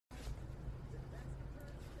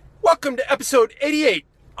Welcome to episode 88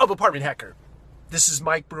 of Apartment Hacker. This is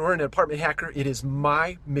Mike Brewer, and at Apartment Hacker, it is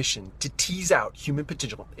my mission to tease out human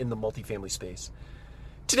potential in the multifamily space.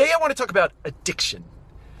 Today, I want to talk about addiction.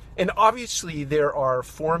 And obviously, there are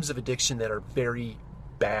forms of addiction that are very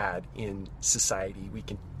bad in society. We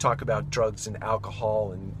can talk about drugs and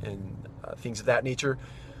alcohol and things of that nature.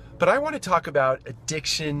 But I want to talk about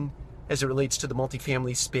addiction as it relates to the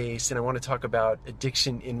multifamily space, and I want to talk about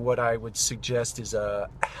addiction in what I would suggest is a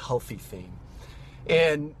healthy thing.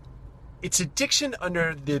 And it's addiction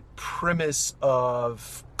under the premise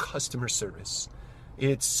of customer service.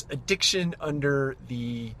 It's addiction under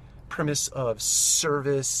the premise of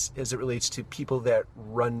service as it relates to people that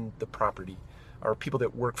run the property or people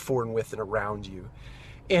that work for and with and around you.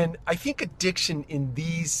 And I think addiction in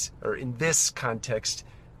this context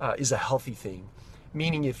is a healthy thing.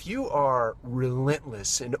 Meaning if you are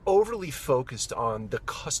relentless and overly focused on the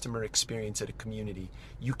customer experience at a community,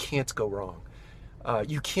 you can't go wrong.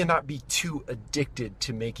 You cannot be too addicted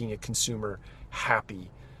to making a consumer happy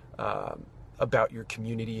about your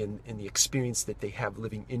community and the experience that they have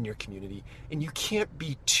living in your community. And you can't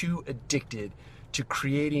be too addicted to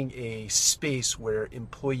creating a space where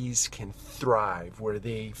employees can thrive, where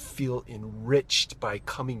they feel enriched by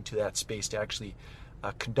coming to that space to actually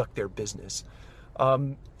conduct their business.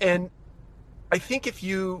 And I think if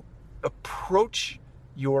you approach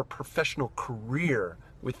your professional career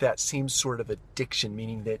with that same sort of addiction,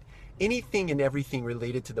 meaning that anything and everything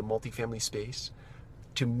related to the multifamily space,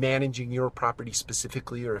 to managing your property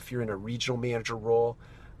specifically, or if you're in a regional manager role,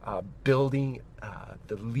 building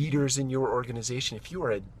the leaders in your organization, if you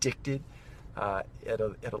are addicted at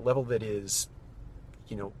a level that is,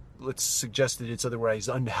 let's suggest that it's otherwise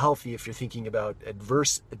unhealthy if you're thinking about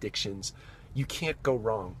adverse addictions, you can't go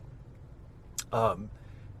wrong.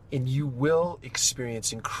 And you will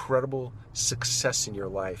experience incredible success in your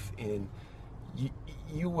life. And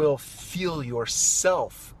you will feel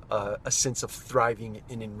yourself a sense of thriving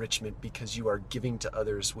and enrichment because you are giving to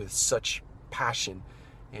others with such passion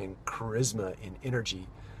and charisma and energy.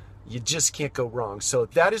 You just can't go wrong. So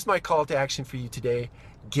that is my call to action for you today.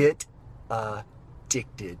 Get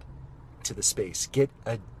addicted to the space. Get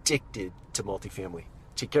addicted to multifamily.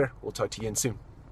 Take care. We'll talk to you again soon.